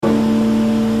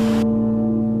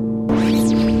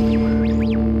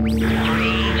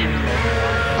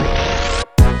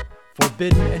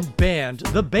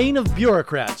the bane of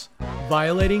bureaucrats,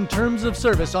 violating terms of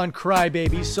service on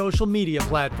crybaby social media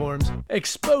platforms,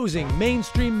 exposing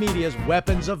mainstream media's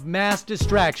weapons of mass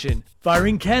distraction,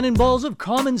 firing cannonballs of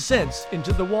common sense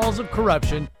into the walls of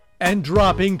corruption, and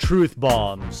dropping truth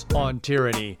bombs on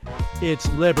tyranny. It's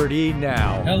Liberty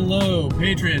Now. Hello,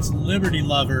 patriots, liberty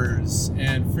lovers,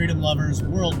 and freedom lovers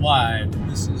worldwide.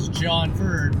 This is John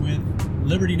Ferd with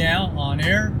Liberty Now on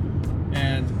air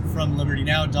and from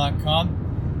libertynow.com.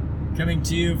 Coming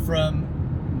to you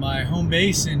from my home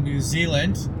base in New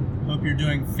Zealand. Hope you're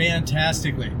doing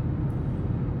fantastically.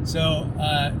 So,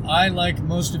 I, like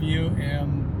most of you,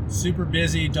 am super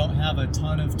busy, don't have a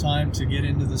ton of time to get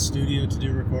into the studio to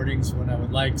do recordings when I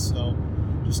would like, so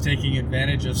just taking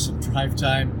advantage of some drive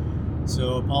time.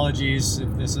 So apologies if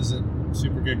this isn't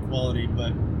super good quality,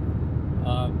 but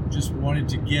just wanted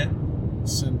to get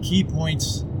some key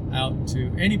points out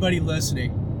to anybody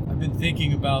listening. I've been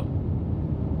thinking about,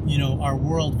 our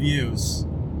worldviews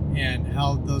and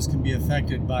how those can be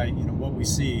affected by, what we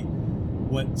see,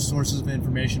 what sources of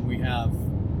information we have,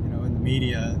 in the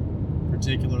media,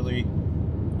 particularly,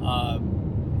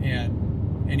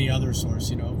 and any other source,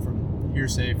 from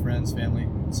hearsay, friends, family,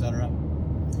 etc.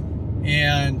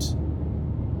 And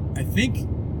I think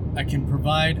I can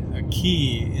provide a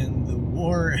key in the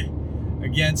war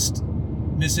against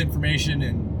misinformation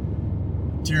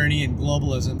and tyranny and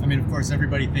globalism. I mean, of course,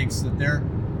 everybody thinks that their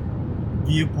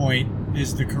viewpoint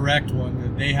is the correct one,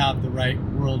 that they have the right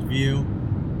worldview,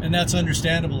 and that's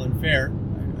understandable and fair.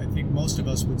 I think most of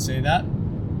us would say that.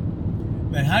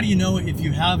 But how do you know if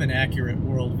you have an accurate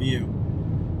worldview?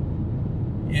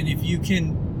 And if you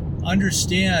can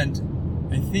understand,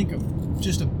 I think,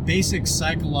 just a basic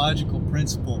psychological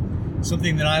principle,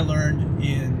 something that I learned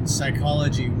in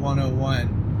Psychology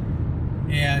 101,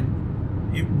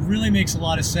 and it really makes a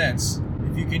lot of sense.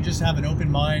 If you can just have an open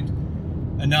mind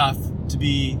enough to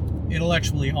be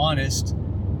intellectually honest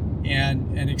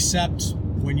and accept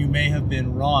when you may have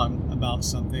been wrong about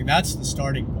something, that's the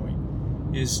starting point,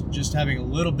 is just having a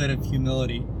little bit of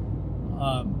humility.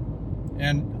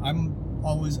 And I'm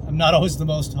not always the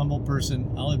most humble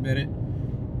person, I'll admit it.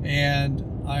 And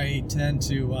I tend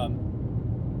to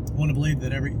want to believe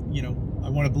that I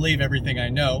want to believe everything I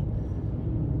know,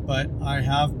 but I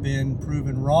have been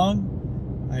proven wrong.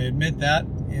 I admit that,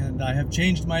 and I have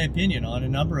changed my opinion on a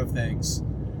number of things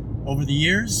over the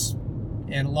years,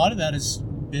 and a lot of that has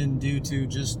been due to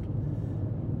just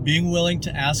being willing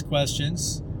to ask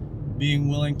questions, being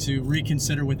willing to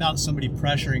reconsider without somebody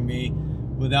pressuring me,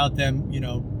 without them,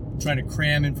 trying to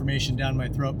cram information down my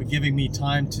throat, but giving me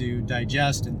time to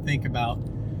digest and think about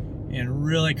and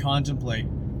really contemplate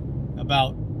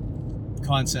about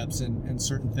concepts and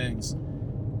certain things.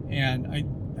 And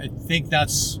I think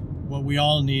that's what we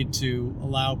all need to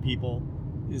allow people,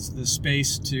 is the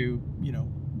space to,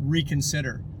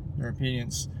 reconsider their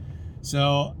opinions.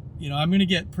 So, I'm going to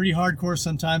get pretty hardcore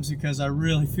sometimes because I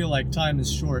really feel like time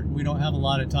is short. We don't have a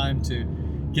lot of time to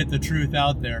get the truth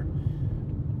out there.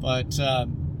 But I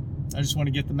just want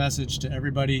to get the message to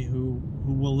everybody who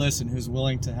will listen, who's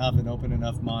willing to have an open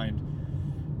enough mind.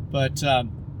 But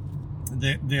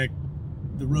the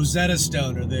Rosetta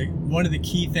Stone, or one of the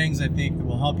key things I think that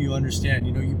will help you understand,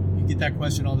 you get that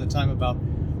question all the time about,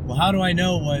 well, how do I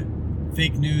know what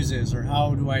fake news is, or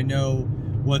how do I know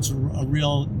what's a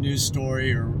real news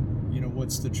story, or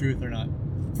what's the truth or not?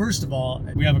 First of all,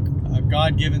 we have a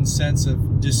God-given sense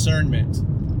of discernment.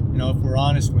 If we're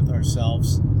honest with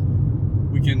ourselves,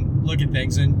 we can look at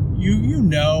things, and you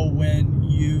know when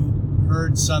you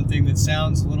heard something that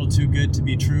sounds a little too good to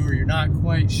be true, or you're not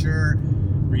quite sure,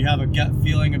 or you have a gut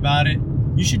feeling about it,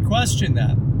 you should question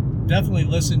that. Definitely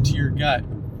listen to your gut.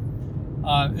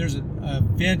 There's a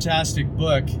fantastic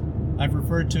book, I've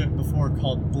referred to it before,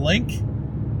 called Blink.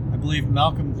 I believe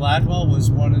Malcolm Gladwell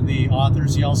was one of the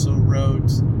authors. He also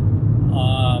wrote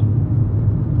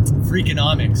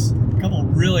Freakonomics, a couple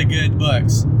really good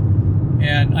books.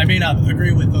 And I may not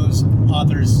agree with those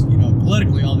authors,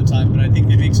 politically all the time, but I think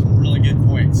they make some really good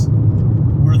points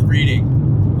worth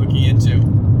reading, looking into.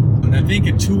 And I think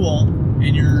a tool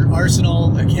in your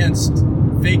arsenal against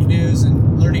fake news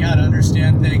and learning how to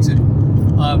understand things, and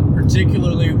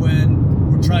particularly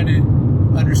when we're trying to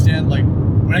understand, like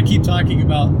when I keep talking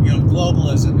about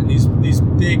globalism and these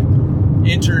big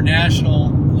international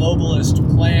globalist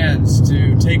plans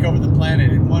to take over the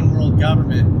planet in one world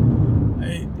government,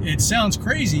 it sounds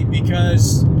crazy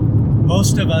because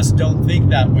most of us don't think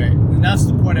that way. And that's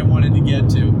the point I wanted to get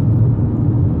to,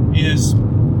 is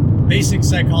basic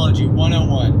psychology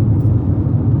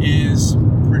 101 is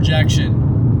projection.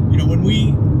 When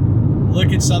we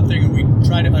look at something or we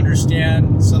try to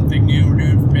understand something new or new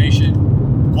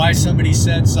information, why somebody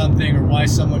said something or why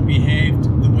someone behaved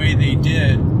the way they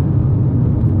did,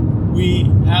 we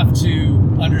have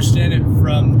to understand it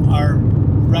from our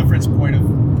reference point of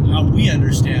how we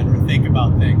understand or think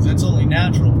about things. That's only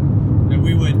natural, that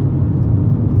we would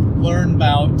learn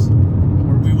about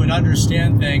or we would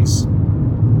understand things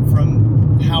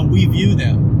from how we view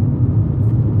them.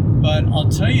 But I'll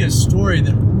tell you a story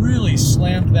that really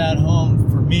slammed that home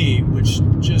for me, which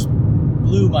just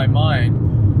blew my mind.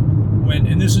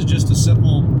 And this is just a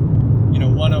simple,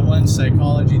 101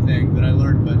 psychology thing that I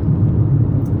learned, but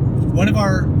one of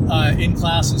our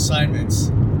in-class assignments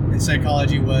in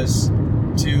psychology was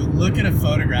to look at a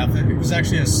photograph. It was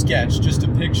actually a sketch, just a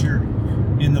picture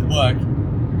in the book,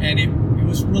 and it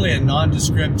was really a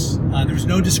nondescript, there was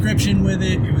no description with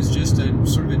it. It was just a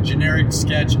sort of a generic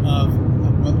sketch of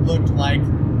what looked like,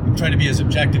 I'm trying to be as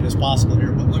objective as possible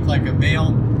here, what looked like a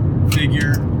male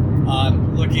figure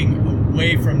looking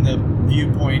away from the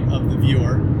viewpoint of the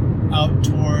viewer out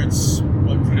towards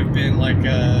what could have been like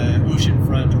a ocean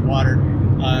front or water,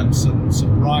 some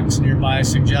rocks nearby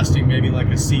suggesting maybe like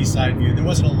a seaside view. There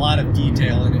wasn't a lot of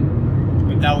detail in it,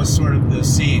 but that was sort of the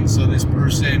scene. So this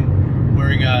person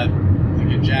wearing a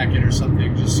jacket or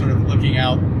something, just sort of looking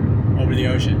out over the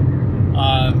ocean.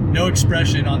 No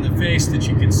expression on the face that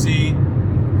you could see,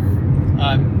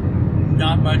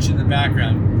 not much in the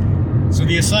background. So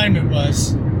the assignment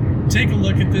was, take a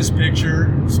look at this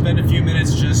picture, spend a few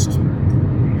minutes just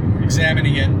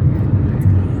examining it,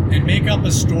 and make up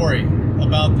a story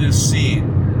about this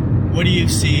scene. What do you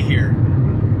see here?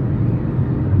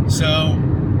 So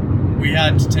we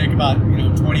had to take about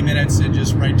 20 minutes and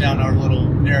just write down our little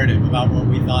narrative about what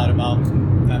we thought about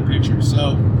that picture.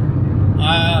 So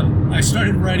I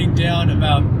started writing down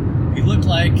about, he looked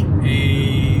like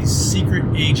a secret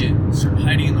agent, sort of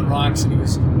hiding in the rocks, and he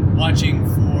was watching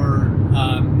for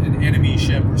an enemy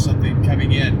ship or something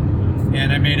coming in.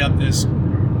 And I made up this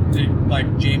big,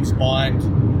 like James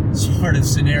Bond sort of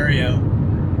scenario,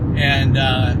 and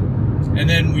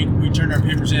then we turned our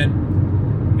papers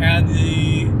in, and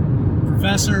the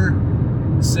professor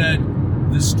said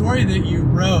the story that you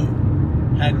wrote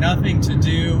had nothing to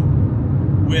do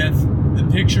with the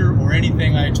picture or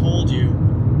anything I told you.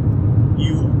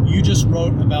 You just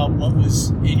wrote about what was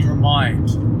in your mind.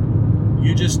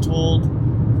 You just told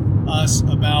us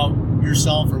about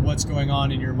yourself or what's going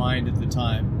on in your mind at the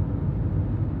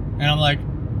time. And I'm like,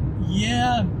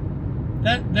 yeah,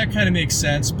 that kind of makes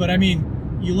sense. But I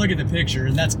mean, you look at the picture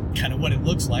and that's kind of what it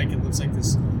looks like. It looks like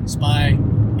this spy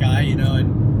guy, and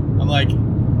I'm like,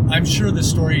 I'm sure the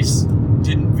stories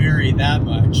didn't vary that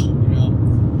much,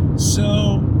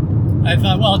 So I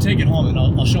thought, well, I'll take it home and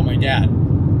I'll show my dad.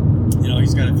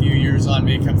 He's got a few years on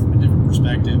me, come from a different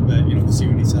perspective, but we'll see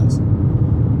what he says.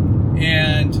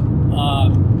 And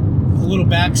a little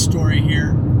backstory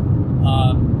here.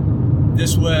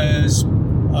 This was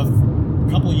a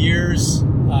couple years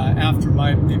after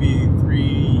maybe 3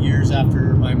 years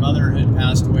after my mother had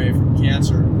passed away from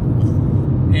cancer.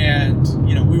 And,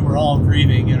 we were all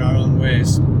grieving in our own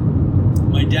ways.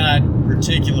 My dad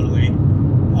particularly,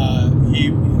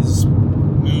 his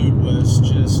mood was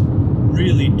just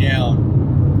really down,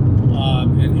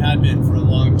 and had been for a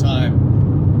long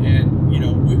time. And,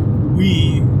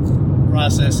 we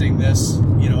processing this,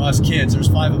 us kids, there's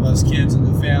 5 of us kids in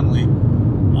the family,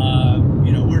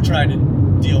 we're trying to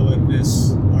deal with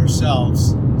this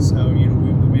ourselves. So, we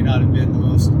may not have been the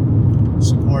most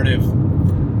supportive.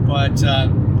 But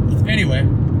anyway,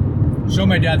 show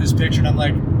my dad this picture, and I'm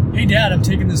like, hey, Dad, I'm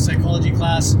taking this psychology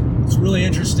class. It's really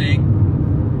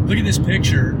interesting. Look at this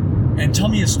picture and tell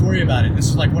me a story about it. This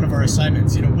is like one of our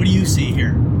assignments. What do you see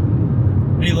here?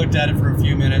 And he looked at it for a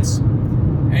few minutes,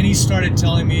 and he started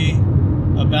telling me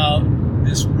about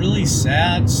this really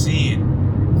sad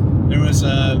scene. There was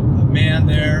a man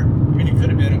there. I mean, it could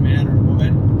have been a man or a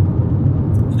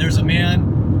woman. There's a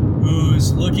man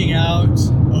who's looking out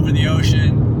over the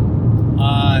ocean,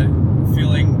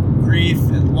 feeling grief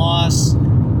and loss.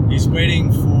 He's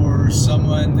waiting for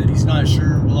someone that he's not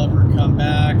sure will ever come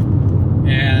back.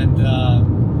 And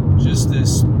just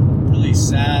this really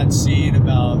sad scene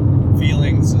about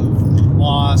feelings of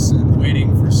loss and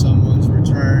waiting for someone's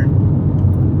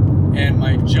return. And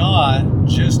my jaw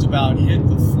just about hit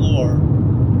the floor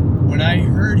when I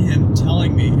heard him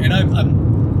telling me, and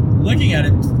I'm looking at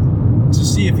him to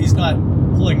see if he's not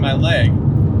pulling my leg.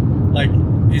 Like,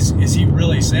 is he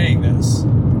really saying this?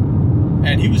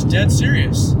 And he was dead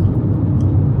serious.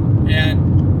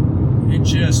 And it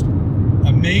just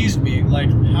amazed me,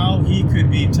 like how he could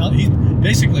be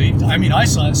basically, I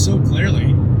saw it so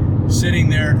clearly, sitting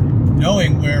there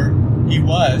knowing where he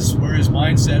was, where his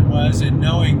mindset was, and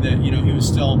knowing that, he was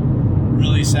still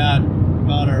really sad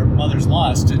about our mother's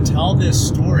loss, to tell this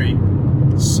story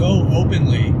so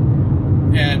openly.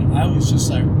 And I was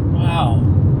just like, wow,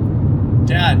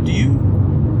 Dad, do you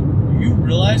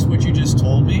realize what you just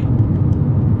told me?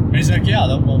 And he's like, yeah,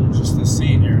 just the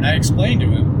scene here. And I explained to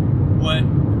him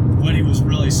what he was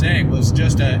really saying was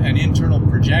just an internal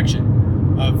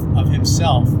projection of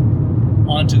himself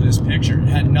onto this picture. It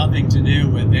had nothing to do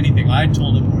with anything I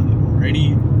told him or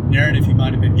any narrative he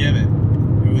might have been given.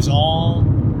 It was all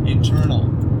internal.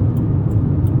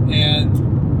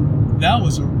 And that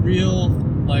was a real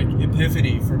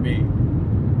epiphany for me.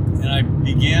 And I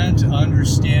began to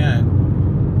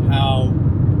understand how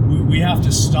we have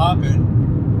to stop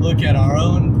and look at our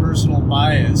own personal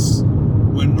bias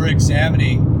when we're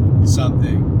examining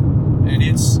something. And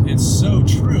it's so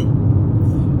true.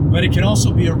 But it can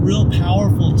also be a real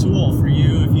powerful tool for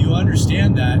you if you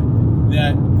understand that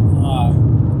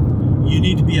you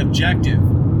need to be objective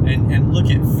and look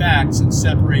at facts and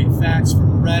separate facts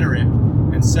from rhetoric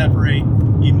and separate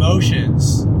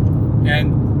emotions.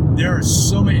 And there are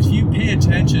so many, if you pay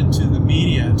attention to the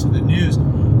media, to the news,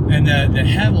 and the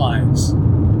headlines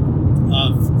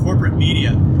of corporate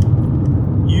media,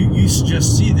 you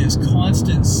just see this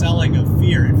constant selling of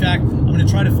fear. In fact, I'm going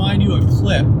to try to find you a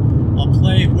clip. I'll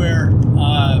play where,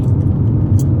 I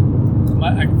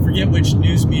forget which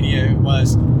news media it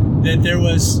was, that there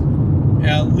was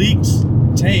a leaked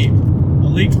tape, a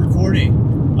leaked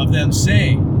recording of them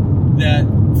saying that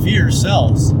fear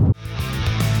sells.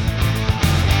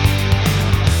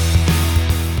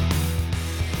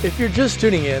 If you're just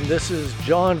tuning in, this is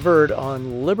John Verd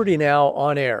on Liberty Now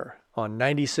on air on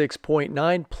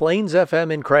 96.9 Plains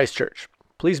FM in Christchurch.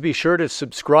 Please be sure to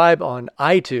subscribe on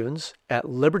iTunes at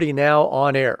Liberty Now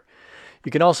on air.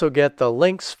 You can also get the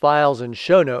links, files, and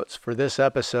show notes for this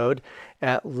episode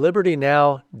at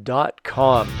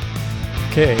libertynow.com.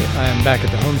 Okay, I am back at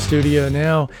the home studio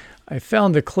now. I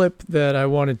found the clip that I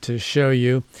wanted to show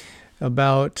you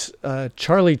about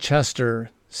Charlie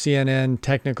Chester, CNN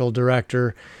technical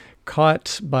director,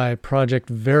 caught by Project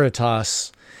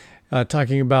Veritas,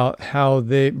 bragging about how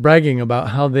they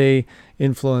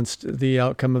influenced the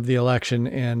outcome of the election,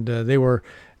 and they were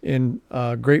in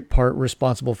great part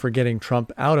responsible for getting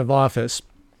Trump out of office,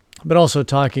 but also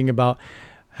talking about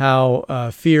how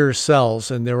fear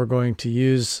sells, and they were going to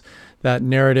use that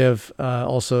narrative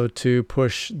also to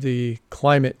push the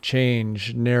climate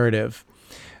change narrative.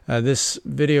 This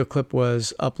video clip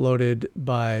was uploaded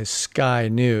by Sky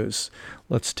News.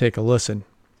 Let's take a listen.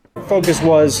 Focus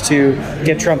was to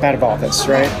get Trump out of office,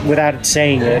 right? Without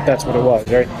saying it, that's what it was,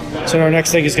 right? So our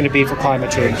next thing is going to be for climate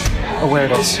change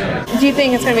awareness. Do you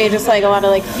think it's going to be just a lot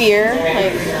of fear,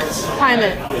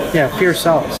 climate? Yeah, fear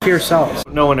sells. Fear sells.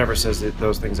 No one ever says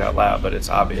those things out loud, but it's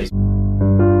obvious.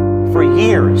 For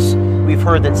years, we've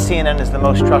heard that CNN is the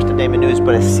most trusted name in news,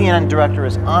 but a CNN director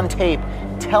is on tape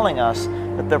telling us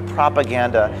that they're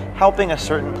propaganda, helping a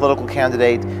certain political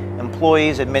candidate,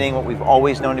 employees admitting what we've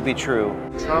always known to be true.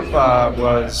 Trump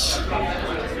was,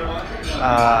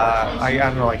 I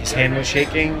don't know, his hand was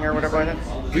shaking or whatever like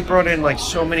that. We brought in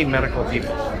so many medical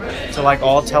people to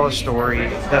all tell a story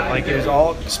that it was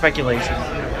all speculation.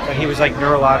 That he was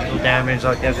neurological damage,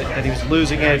 that he was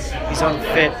losing it, he's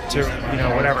unfit to,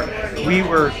 whatever. We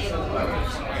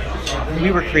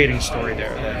were creating a story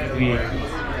there that we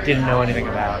didn't know anything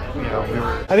about.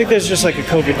 I think there's just a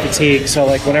COVID fatigue. So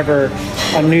whenever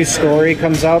a new story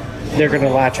comes up, they're going to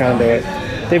latch onto it.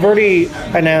 They've already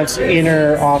announced in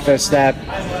our office that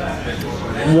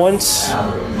once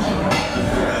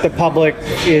the public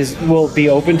will be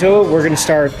open to it, we're going to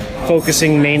start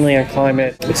focusing mainly on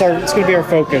climate. It's going to be our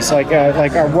focus.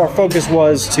 Our focus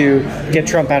was to get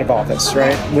Trump out of office,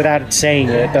 right? Without saying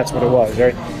it, that's what it was,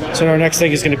 right? So our next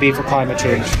thing is going to be for climate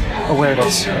change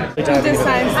awareness. Who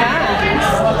decides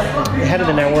that? The head of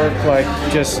the network,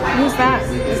 Who's that?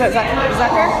 Is that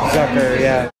Zucker? Zucker,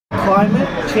 yeah.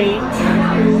 Climate change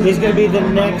is going to be the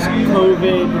next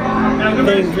COVID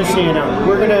thing for CNN.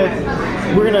 We're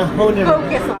gonna hone in.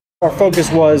 Our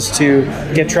focus was to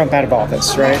get Trump out of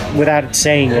office, right? Without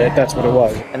saying it, that's what it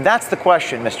was. And that's the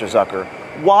question, Mr. Zucker.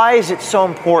 Why is it so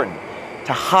important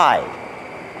to hide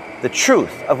the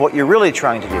truth of what you're really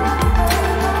trying to do?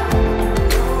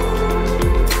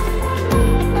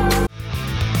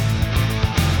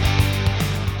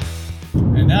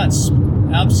 And that's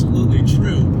absolutely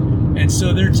true. And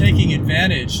so they're taking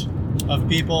advantage of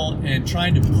people and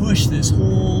trying to push this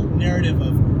whole narrative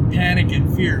of panic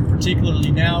and fear,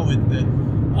 particularly now with the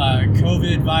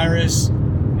COVID virus.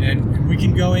 And we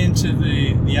can go into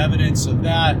the evidence of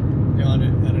that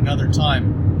at another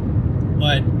time.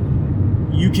 But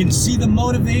you can see the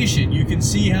motivation. You can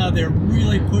see how they're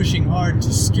really pushing hard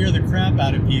to scare the crap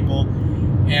out of people.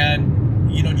 And,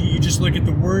 you just look at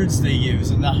the words they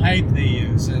use and the hype they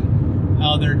use and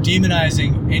how they're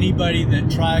demonizing anybody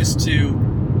that tries to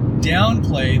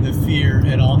downplay the fear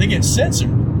at all. They get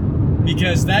censored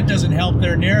because that doesn't help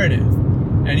their narrative.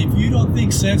 And if you don't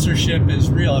think censorship is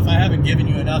real, if I haven't given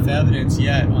you enough evidence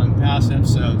yet on past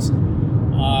episodes,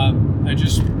 I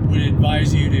just would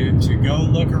advise you to go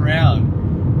look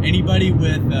around. Anybody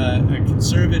with a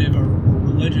conservative or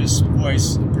religious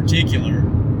voice in particular,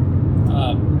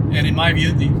 and in my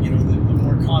view, the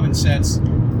more common sense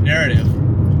narrative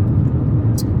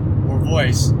or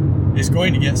voice is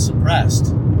going to get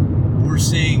suppressed. We're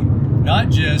seeing not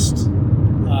just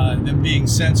them being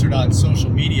censored on social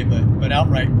media, but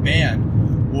outright banned,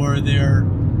 or their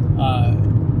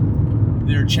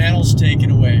channels taken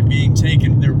away,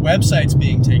 their websites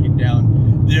being taken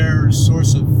down, their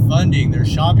source of funding, their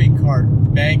shopping cart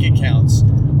bank accounts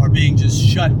are being just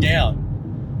shut down.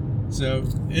 So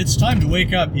it's time to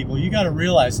wake up, people. You got to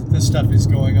realize that this stuff is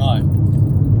going on.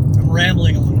 I'm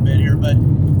rambling a little bit here, but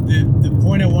the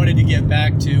point I wanted to get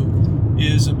back to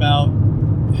is about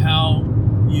how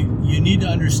you need to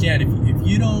understand, if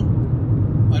you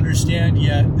don't understand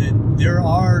yet, that there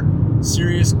are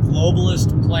serious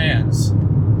globalist plans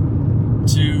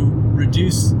to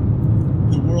reduce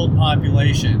the world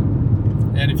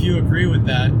population. And if you agree with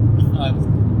that,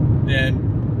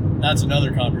 then that's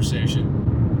another conversation.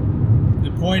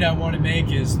 The point I want to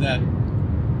make is that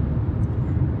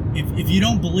if you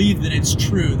don't believe that it's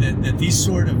true, that these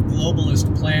sort of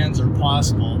globalist plans are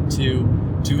possible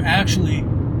to actually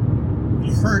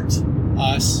hurt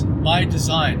us by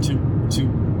design, to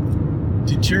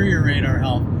deteriorate our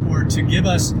health, or to give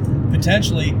us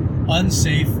potentially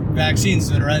unsafe vaccines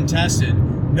that are untested,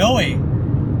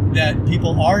 knowing that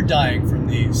people are dying from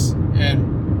these.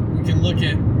 And we can look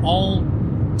at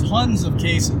tons of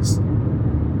cases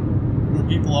where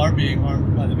people are being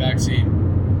harmed by the vaccine.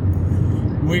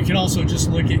 We can also just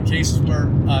look at cases where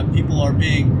people are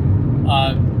being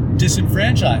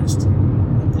disenfranced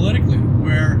politically,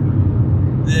 where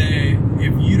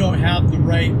if you don't have the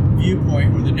right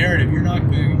viewpoint or the narrative, you're not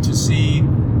going to see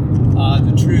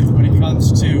the truth when it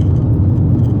comes to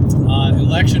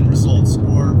election results,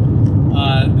 or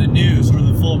the news, or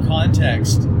the full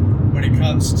context when it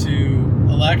comes to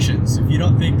elections. If you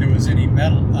don't think there was any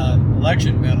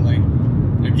election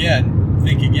meddling, again,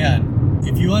 think again.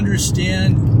 If you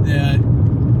understand that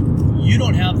you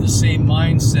don't have the same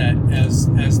mindset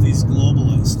as these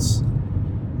globalists,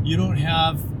 you don't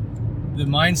have the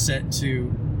mindset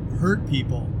to hurt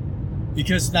people,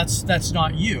 because that's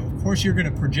not you. Of course, you're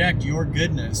going to project your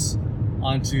goodness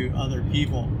onto other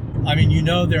people. I mean,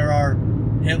 there are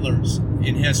Hitlers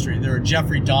in history. There are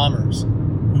Jeffrey Dahmers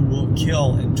who will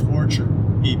kill and torture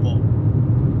people.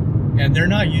 And they're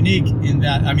not unique in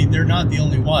that. I mean, they're not the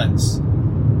only ones.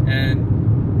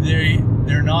 And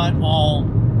they're not all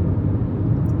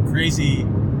crazy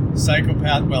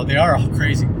psychopath. Well, they are all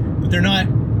crazy, but they're not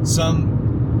some,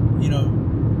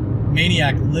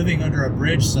 maniac living under a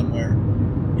bridge somewhere.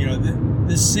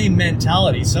 This same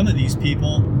mentality. Some of these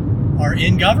people are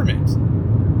in government.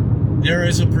 There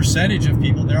is a percentage of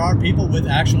people, there are people with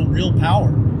actual real power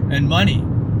and money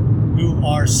who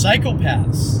are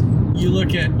psychopaths. You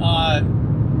look at,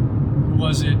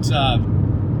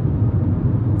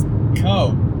 Coe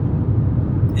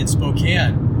in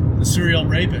Spokane, the serial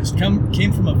rapist,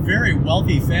 came from a very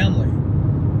wealthy family.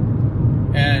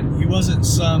 And he wasn't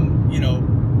some,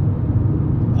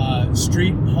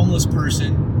 street homeless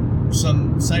person,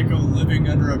 some psycho living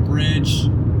under a bridge.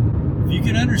 If you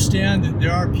can understand that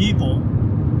there are people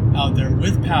out there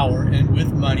with power and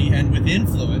with money and with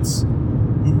influence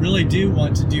who really do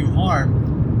want to do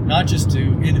harm, not just to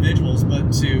individuals,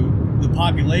 but to the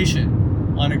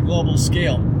population on a global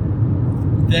scale,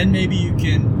 then maybe you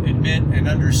can admit and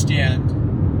understand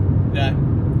that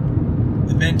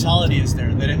the mentality is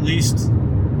there, that at least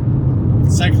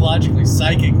psychologically,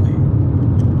 psychically,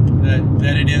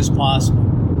 that it is possible.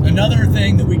 Another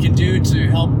thing that we can do to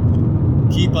help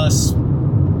keep us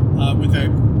with a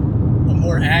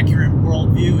more accurate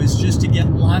worldview is just to get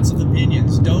lots of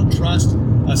opinions. Don't trust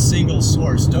a single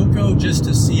source. Don't go just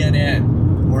to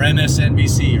CNN or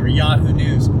MSNBC or Yahoo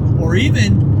News, or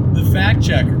even the fact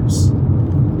checkers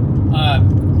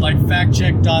like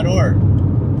factcheck.org.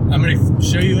 I'm going to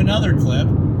show you another clip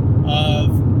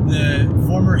of the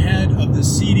former head of the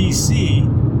CDC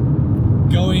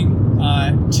going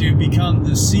to become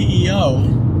the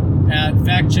CEO at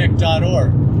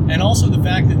factcheck.org. And also the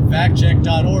fact that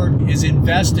factcheck.org is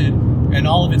invested and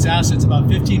all of its assets, about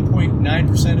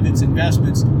 15.9% of its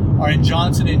investments are in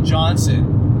Johnson &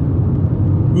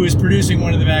 Johnson, who is producing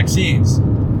one of the vaccines.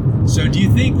 So do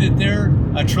you think that they're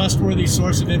a trustworthy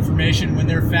source of information when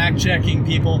they're fact-checking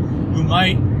people who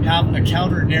might have a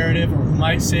counter-narrative or who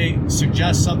might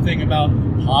suggest something about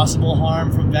possible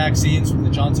harm from vaccines, from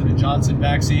the Johnson & Johnson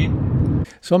vaccine?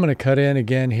 So I'm going to cut in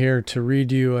again here to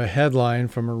read you a headline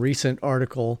from a recent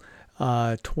article,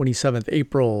 27th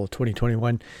April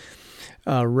 2021.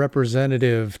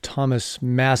 Representative Thomas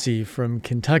Massey from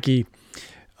Kentucky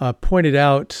pointed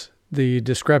out the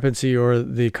discrepancy or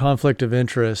the conflict of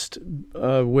interest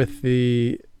with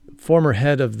the former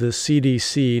head of the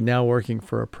CDC, now working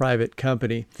for a private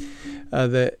company.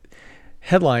 The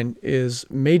headline is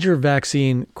Major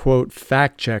Vaccine, quote,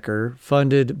 fact checker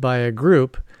funded by a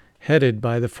group headed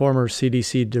by the former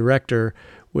CDC director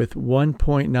with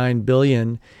 $1.9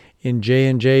 billion in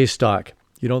J&J stock.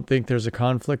 You don't think there's a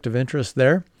conflict of interest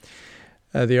there?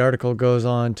 The article goes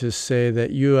on to say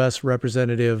that U.S.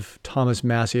 Representative Thomas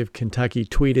Massey of Kentucky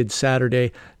tweeted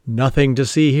Saturday, "Nothing to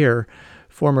see here."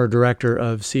 Former director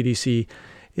of CDC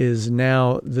is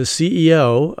now the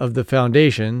CEO of the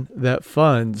foundation that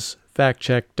funds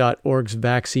factcheck.org's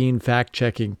vaccine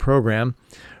fact-checking program.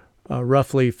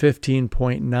 Roughly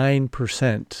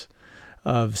 15.9%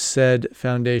 of said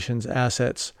foundation's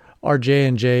assets are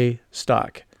J&J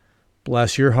stock.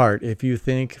 Bless your heart if you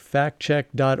think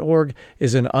factcheck.org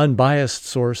is an unbiased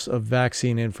source of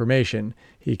vaccine information,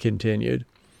 he continued.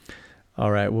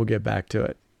 All right, we'll get back to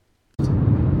it.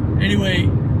 Anyway,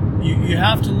 you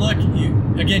have to look, you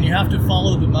have to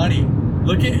follow the money.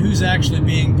 Look at who's actually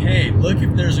being paid. Look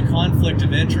if there's a conflict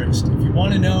of interest. If you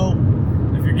want to know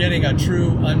if you're getting a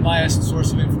true unbiased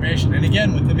source of information, and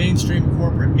again, with the mainstream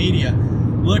corporate media,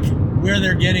 look where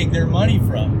they're getting their money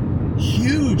from.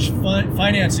 Huge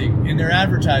financing in their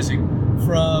advertising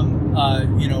from,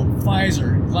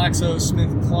 Pfizer,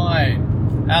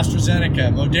 GlaxoSmithKline,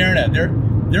 AstraZeneca, Moderna.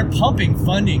 They're pumping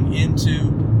funding into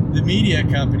the media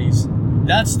companies.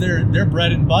 That's their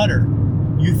bread and butter.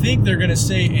 You think they're going to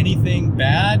say anything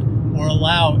bad or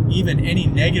allow even any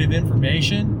negative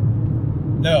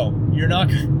information? No, you're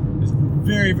not. It's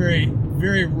very, very,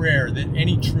 very rare that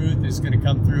any truth is going to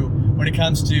come through when it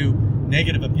comes to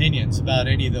negative opinions about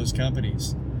any of those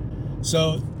companies.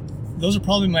 So those are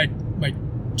probably my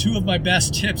two of my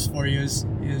best tips for you is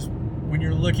when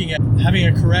you're looking at having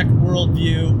a correct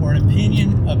worldview or an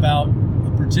opinion about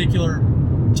a particular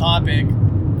topic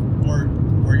or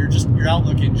your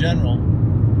outlook in general.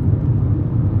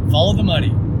 Follow the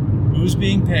money. Who's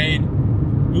being paid?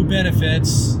 Who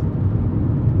benefits?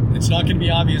 It's not going to be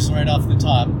obvious right off the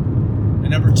top. And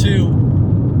number two,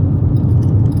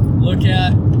 look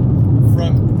at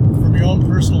from your own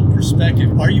personal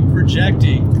perspective. Are you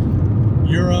projecting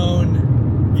your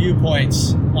own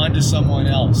viewpoints onto someone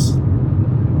else?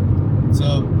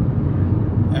 So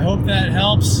I hope that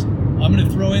helps. I'm going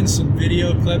to throw in some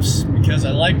video clips because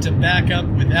I like to back up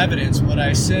with evidence what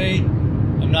I say.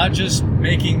 I'm not just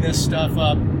making this stuff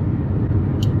up.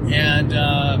 And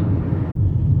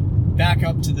back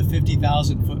up to the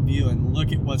 50,000 foot view and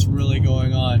look at what's really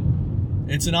going on.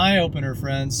 It's an eye-opener,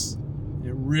 friends.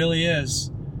 It really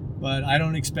is. But I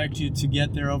don't expect you to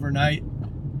get there overnight.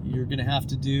 You're going to have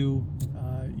to do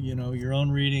your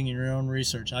own reading and your own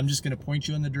research. I'm just going to point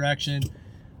you in the direction.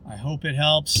 I hope it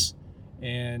helps.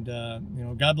 And,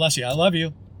 God bless you. I love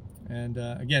you. And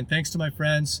again, thanks to my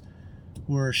friends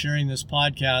who are sharing this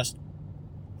podcast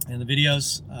and the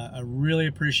videos. I really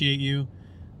appreciate you.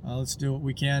 Let's do what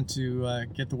we can to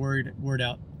get the word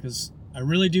out because I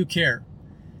really do care.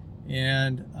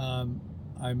 And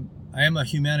I am a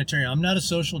humanitarian. I'm not a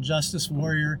social justice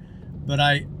warrior, but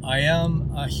I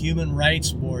am a human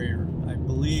rights warrior. I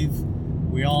believe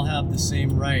we all have the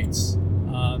same rights,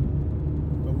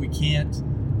 but we can't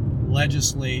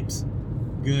legislate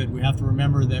good. We have to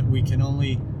remember that we can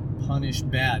only punish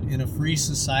bad. In a free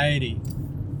society,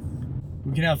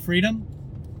 we can have freedom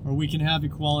or we can have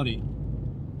equality,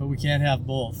 but we can't have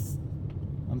both.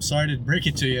 I'm sorry to break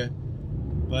it to you,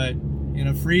 but in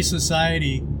a free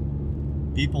society,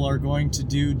 people are going to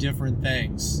do different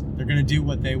things. They're going to do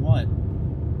what they want.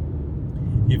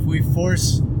 If we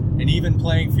force an even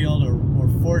playing field or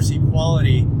force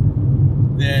equality,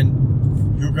 then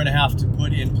you're going to have to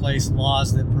put in place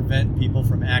laws that prevent people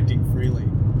from acting freely.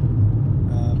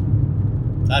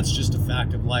 That's just a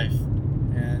fact of life.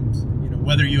 And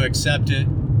whether you accept it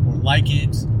or like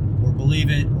it or believe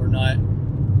it or not,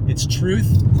 it's truth.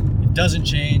 It doesn't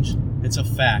change. It's a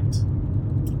fact.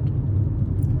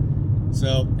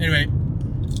 So anyway,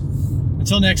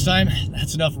 until next time,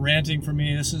 that's enough ranting from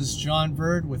me. This is John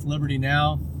Bird with Liberty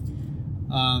Now.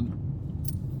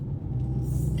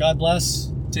 God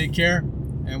bless. Take care,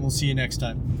 and we'll see you next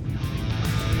time.